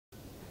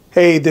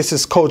Hey, this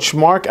is Coach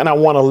Mark, and I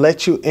want to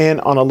let you in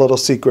on a little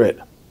secret.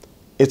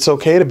 It's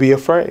okay to be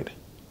afraid.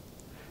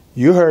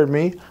 You heard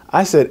me.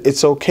 I said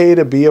it's okay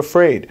to be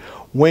afraid.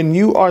 When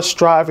you are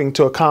striving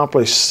to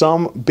accomplish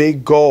some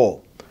big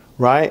goal,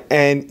 right,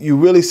 and you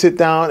really sit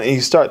down and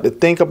you start to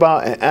think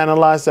about and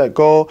analyze that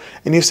goal,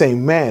 and you say,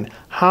 man,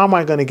 how am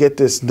I going to get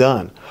this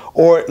done?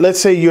 Or let's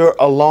say you're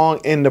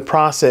along in the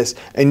process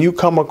and you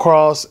come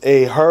across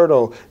a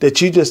hurdle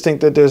that you just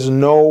think that there's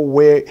no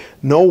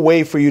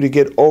way for you to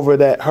get over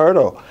that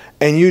hurdle,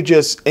 and you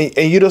just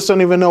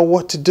don't even know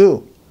what to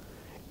do.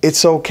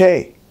 It's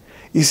okay.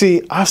 You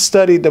see, I've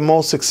studied the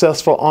most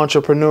successful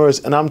entrepreneurs,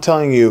 and I'm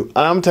telling you,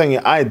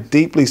 I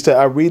deeply study.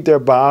 I read their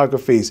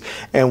biographies.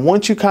 And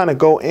once you kind of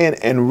go in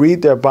and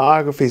read their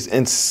biographies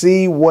and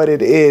see what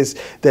it is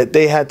that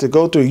they had to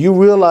go through, you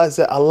realize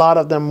that a lot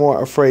of them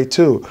were afraid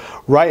too.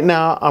 Right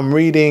now, I'm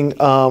reading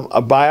a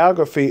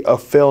biography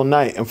of Phil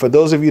Knight. And for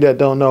those of you that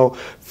don't know,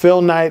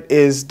 Phil Knight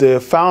is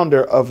the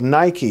founder of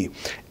Nike.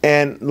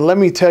 And let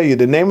me tell you,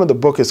 the name of the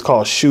book is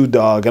called Shoe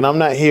Dog. And I'm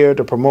not here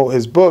to promote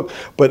his book,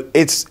 but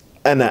it's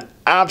an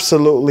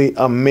absolutely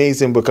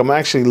amazing book. I'm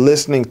actually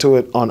listening to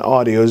it on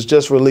audio. It's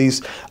just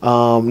released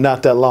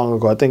not that long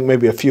ago. I think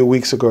maybe a few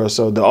weeks ago or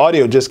so. The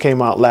audio just came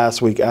out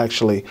last week,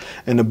 actually,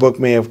 and the book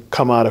may have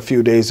come out a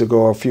few days ago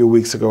or a few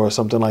weeks ago or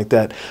something like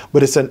that.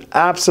 But it's an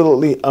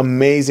absolutely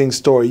amazing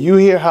story. You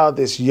hear how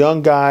this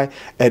young guy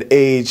at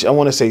age, I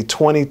want to say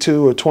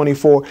 22 or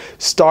 24,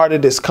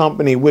 started this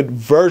company with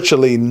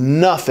virtually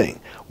nothing.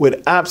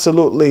 With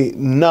absolutely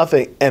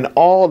nothing, and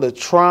all the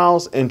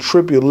trials and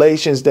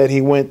tribulations that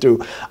he went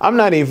through.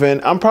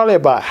 I'm probably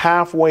about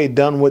halfway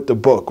done with the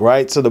book,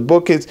 right? So the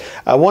book is,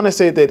 I want to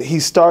say that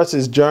he starts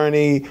his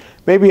journey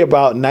maybe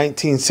about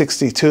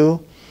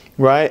 1962,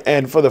 right?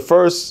 And for the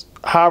first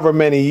however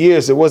many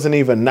years, it wasn't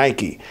even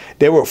Nike.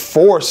 They were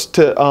forced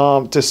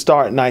to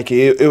start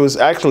Nike. It was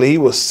actually, he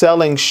was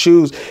selling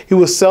shoes. He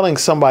was selling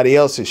somebody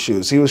else's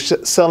shoes. He was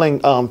selling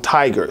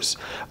Tigers,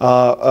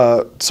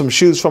 some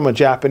shoes from a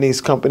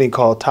Japanese company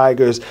called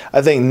Tigers.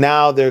 I think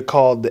now they're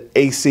called the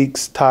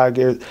Asics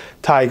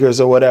Tigers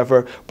or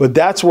whatever. But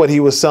that's what he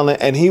was selling,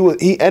 and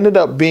he ended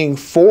up being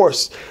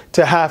forced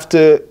to have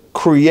to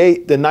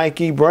create the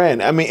Nike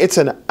brand. I mean, it's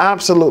an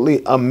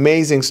absolutely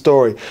amazing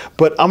story.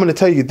 But I'm going to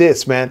tell you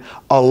this, man,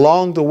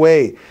 along the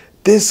way,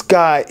 this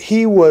guy,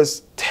 he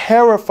was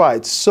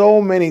terrified so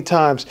many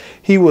times.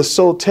 He was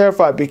so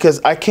terrified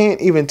because I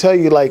can't even tell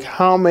you like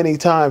how many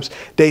times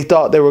they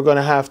thought they were going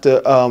to have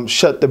to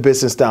shut the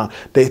business down.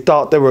 They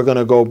thought they were going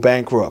to go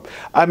bankrupt.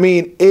 I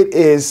mean, it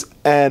is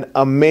an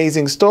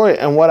amazing story.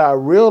 And what I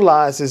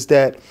realized is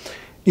that,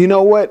 you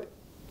know what?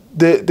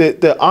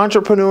 The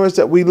entrepreneurs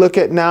that we look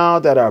at now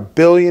that are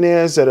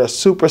billionaires, that are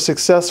super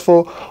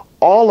successful,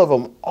 all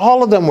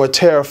of them were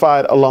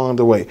terrified along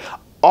the way.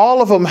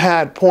 All of them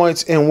had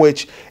points in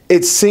which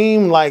it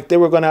seemed like they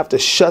were going to have to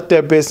shut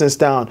their business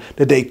down,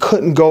 that they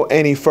couldn't go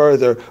any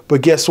further.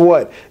 But guess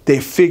what?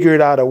 They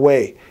figured out a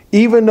way.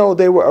 Even though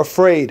they were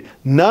afraid,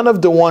 none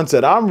of the ones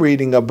that I'm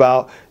reading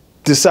about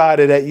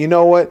decided that, you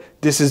know what,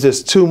 this is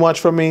just too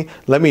much for me.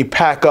 Let me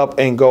pack up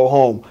and go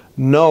home.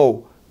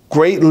 No.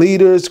 Great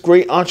leaders,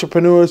 great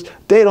entrepreneurs,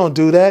 they don't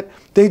do that.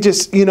 They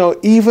just, you know,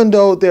 even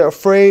though they're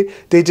afraid,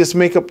 they just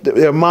make up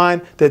their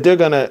mind that they're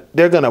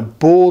gonna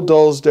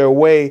bulldoze their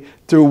way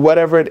through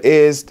whatever it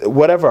is,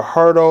 whatever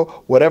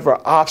hurdle,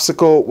 whatever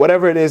obstacle,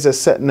 whatever it is that's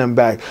setting them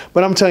back.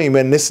 But I'm telling you,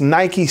 man, this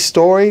Nike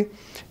story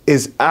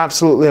is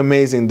absolutely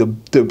amazing. The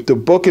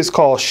book is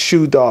called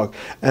Shoe Dog,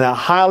 and I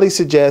highly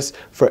suggest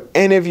for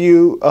any of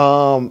you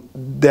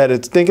that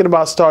is thinking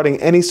about starting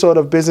any sort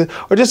of business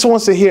or just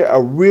wants to hear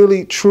a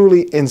really,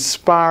 truly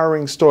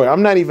inspiring story.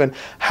 I'm not even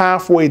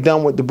halfway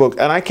done with the book,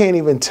 and I can't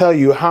even tell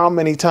you how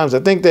many times. I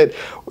think that,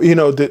 you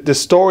know, the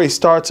story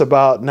starts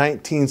about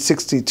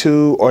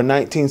 1962 or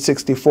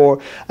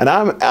 1964, and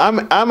I'm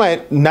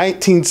at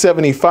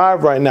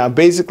 1975 right now.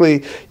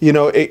 Basically, you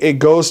know, it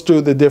goes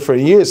through the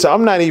different years, so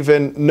I'm not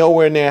even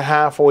nowhere near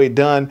halfway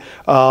done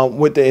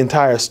with the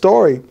entire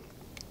story.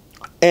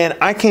 And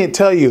I can't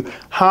tell you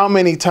how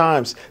many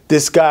times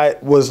this guy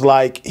was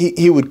like,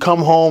 he would come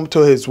home to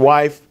his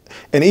wife,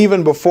 and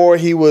even before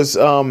he was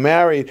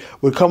married,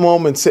 would come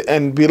home and sit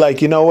and be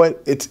like, you know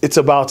what, it's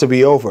about to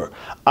be over.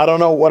 I don't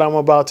know what I'm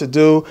about to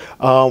do.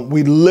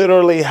 We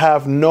literally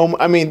have no,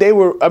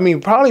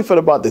 probably for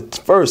about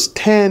the first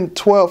 10,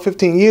 12,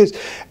 15 years,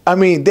 I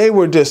mean, they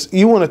were just,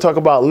 you want to talk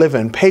about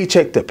living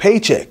paycheck to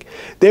paycheck.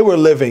 They were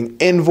living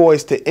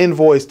invoice to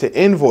invoice to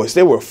invoice.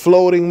 They were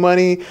floating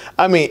money.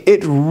 I mean,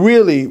 it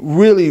really,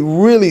 really,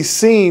 really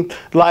seemed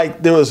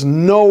like there was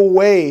no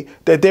way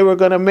that they were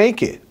going to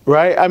make it.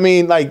 Right? I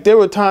mean, like, there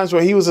were times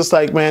where he was just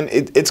like, man,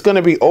 it's going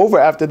to be over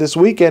after this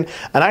weekend,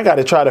 and I got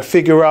to try to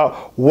figure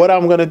out what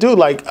I'm going to do.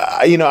 Like,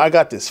 you know, I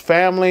got this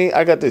family,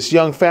 I got this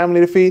young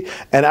family to feed,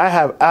 and I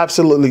have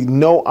absolutely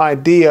no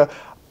idea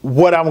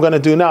what I'm going to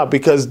do now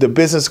because the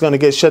business is going to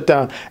get shut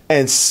down.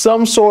 And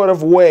some sort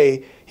of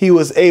way, he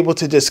was able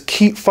to just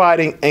keep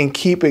fighting and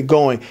keep it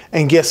going.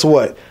 And guess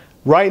what?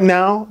 Right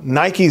now,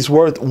 Nike's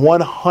worth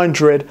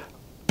 $100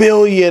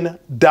 billion.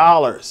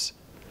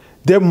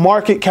 Their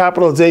market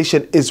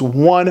capitalization is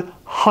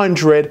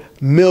 100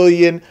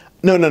 million.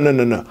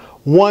 No.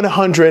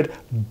 100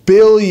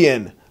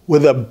 billion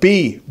with a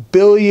B,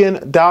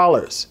 $billion,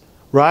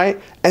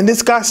 right? And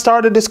this guy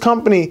started this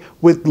company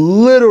with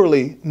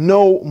literally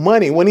no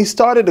money. When he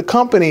started the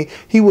company,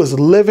 he was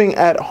living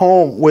at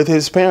home with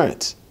his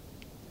parents.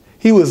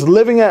 He was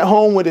living at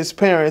home with his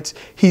parents.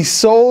 He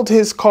sold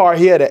his car.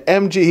 He had an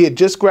MG. He had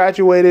just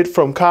graduated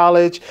from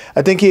college.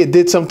 I think he had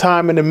did some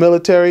time in the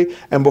military.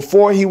 And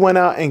before he went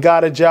out and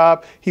got a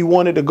job, he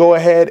wanted to go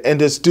ahead and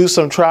just do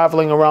some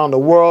traveling around the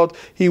world.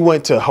 He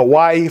went to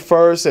Hawaii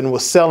first and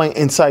was selling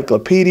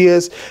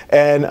encyclopedias.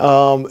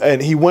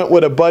 And he went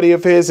with a buddy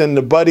of his, and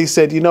the buddy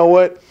said, you know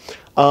what?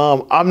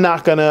 I'm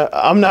not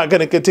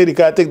gonna continue.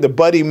 'Cause I think the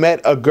buddy met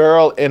a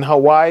girl in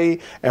Hawaii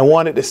and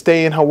wanted to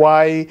stay in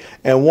Hawaii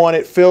and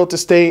wanted Phil to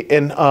stay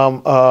in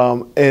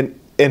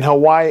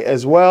Hawaii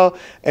as well.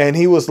 And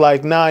he was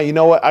like, nah, you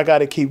know what? I got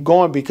to keep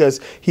going,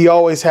 because he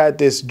always had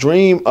this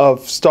dream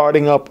of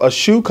starting up a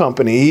shoe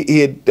company. He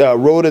had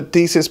wrote a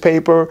thesis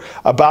paper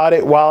about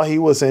it while he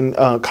was in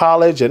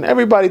college, and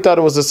everybody thought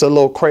it was just a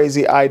little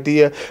crazy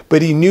idea,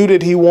 but he knew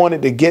that he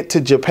wanted to get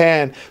to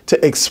Japan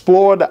to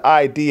explore the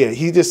idea.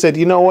 He just said,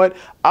 you know what?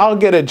 I'll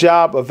get a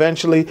job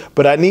eventually,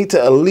 but I need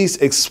to at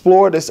least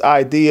explore this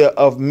idea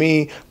of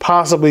me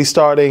possibly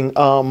starting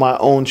my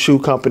own shoe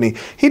company.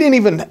 He didn't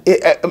even,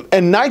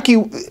 and Nike,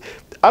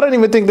 I don't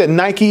even think that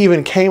Nike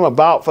even came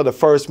about for the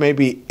first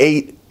maybe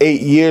eight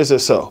years or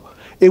so.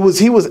 He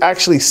was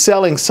actually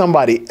selling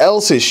somebody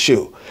else's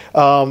shoe.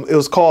 It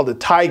was called the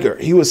Tiger.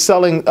 He was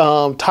selling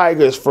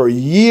Tigers for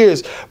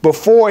years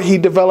before he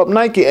developed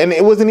Nike. And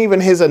it wasn't even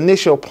his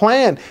initial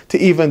plan to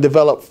even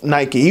develop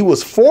Nike. He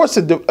was forced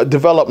to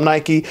develop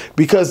Nike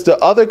because the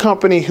other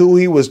company who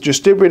he was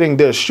distributing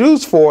their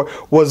shoes for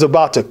was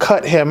about to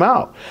cut him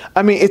out.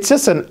 I mean, it's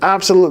just an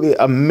absolutely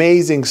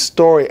amazing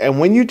story. And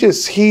when you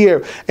just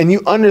hear and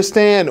you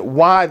understand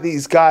why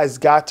these guys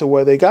got to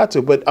where they got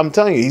to, but I'm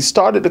telling you, he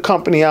started the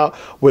company out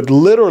with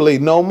literally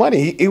no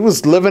money. He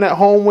was living at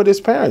home with his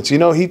parents. You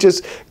know, he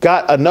just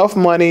got enough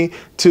money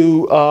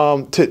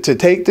to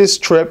take this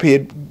trip. He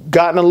had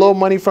gotten a little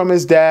money from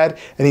his dad,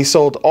 and he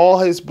sold all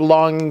his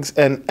belongings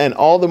and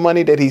all the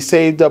money that he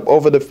saved up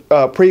over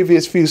the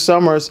previous few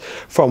summers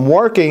from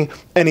working,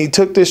 and he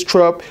took this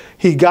trip.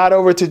 He got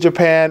over to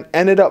Japan,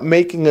 ended up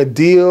making a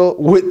deal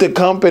with the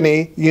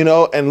company, you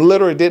know, and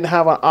literally didn't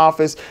have an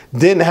office,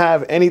 didn't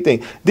have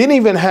anything, didn't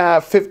even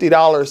have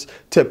 $50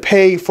 to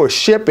pay for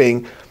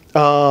shipping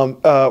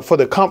for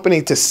the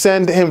company to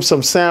send him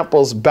some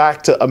samples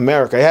back to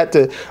America. He had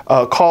to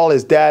call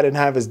his dad and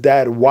have his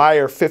dad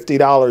wire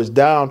 $50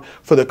 down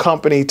for the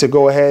company to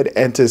go ahead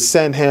and to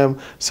send him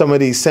some of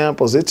these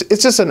samples.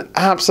 It's just an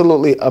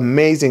absolutely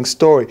amazing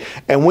story.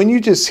 And when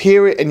you just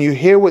hear it and you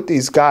hear what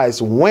these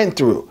guys went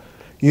through,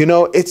 you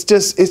know, it's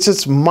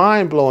just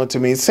mind-blowing to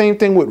me. Same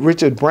thing with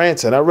Richard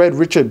Branson. I read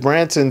Richard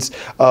Branson's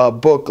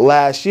book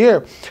last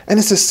year, and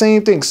it's the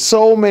same thing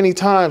so many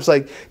times.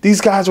 Like, these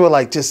guys were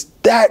like just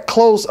that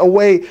close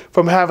away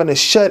from having to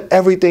shut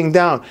everything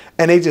down,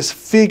 and they just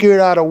figured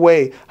out a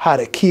way how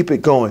to keep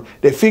it going.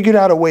 They figured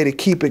out a way to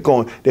keep it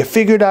going. They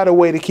figured out a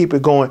way to keep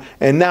it going.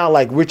 And now,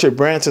 like, Richard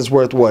Branson's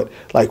worth what,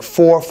 like $4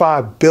 or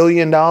 $5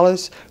 billion?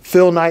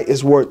 Phil Knight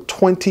is worth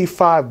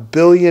 $25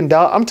 billion.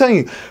 I'm telling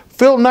you,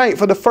 Phil Knight,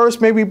 for the first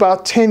maybe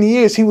about 10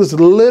 years, he was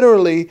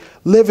literally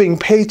living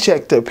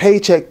paycheck to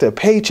paycheck to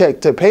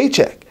paycheck to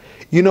paycheck,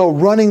 you know,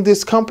 running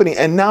this company.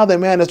 And now the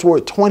man is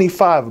worth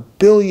 $25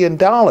 billion.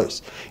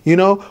 You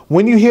know,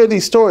 when you hear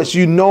these stories,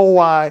 you know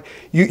why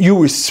you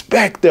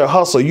respect their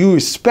hustle. You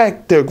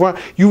respect their grind.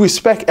 You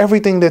respect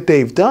everything that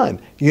they've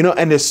done, you know,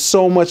 and there's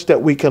so much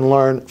that we can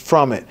learn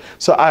from it.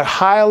 So I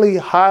highly,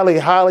 highly,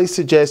 highly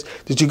suggest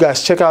that you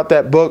guys check out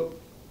that book.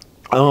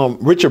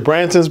 Richard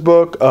Branson's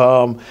book,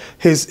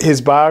 his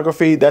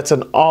biography. That's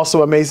an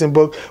also amazing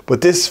book.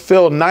 But this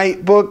Phil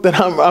Knight book that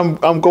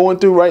I'm going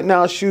through right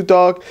now, Shoe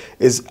Dog,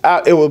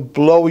 it will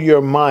blow your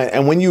mind.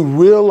 And when you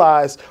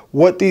realize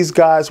what these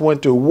guys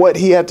went through, what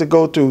he had to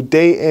go through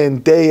day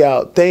in, day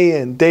out,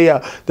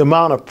 the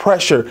amount of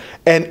pressure,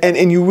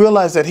 and you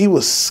realize that he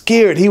was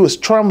scared, he was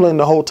trembling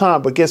the whole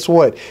time. But guess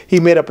what? He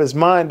made up his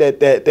mind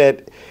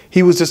that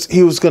he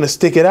was going to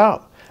stick it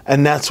out.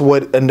 And that's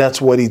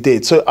what he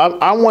did. So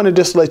I want to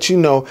just let you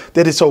know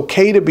that it's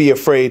okay to be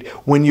afraid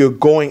when you're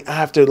going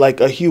after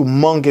like a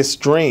humongous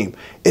dream.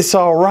 It's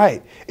all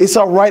right. It's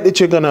all right that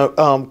you're going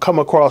to come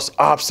across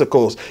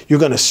obstacles. You're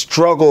going to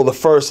struggle the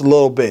first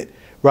little bit,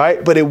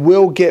 right? But it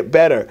will get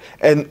better.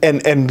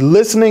 And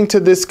listening to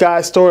this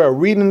guy's story or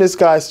reading this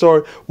guy's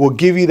story will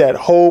give you that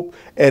hope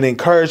and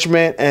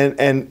encouragement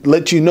and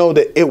let you know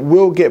that it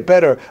will get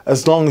better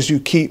as long as you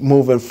keep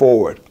moving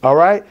forward. All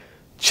right?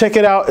 Check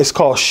it out. It's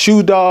called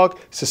Shoe Dog.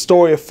 It's the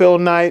story of Phil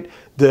Knight,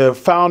 the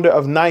founder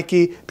of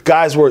Nike. The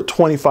guy's worth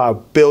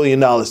 $25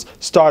 billion.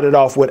 Started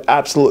off with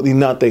absolutely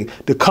nothing.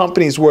 The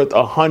company's worth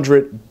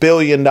 $100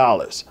 billion.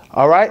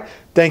 All right.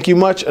 Thank you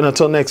much. And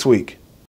until next week.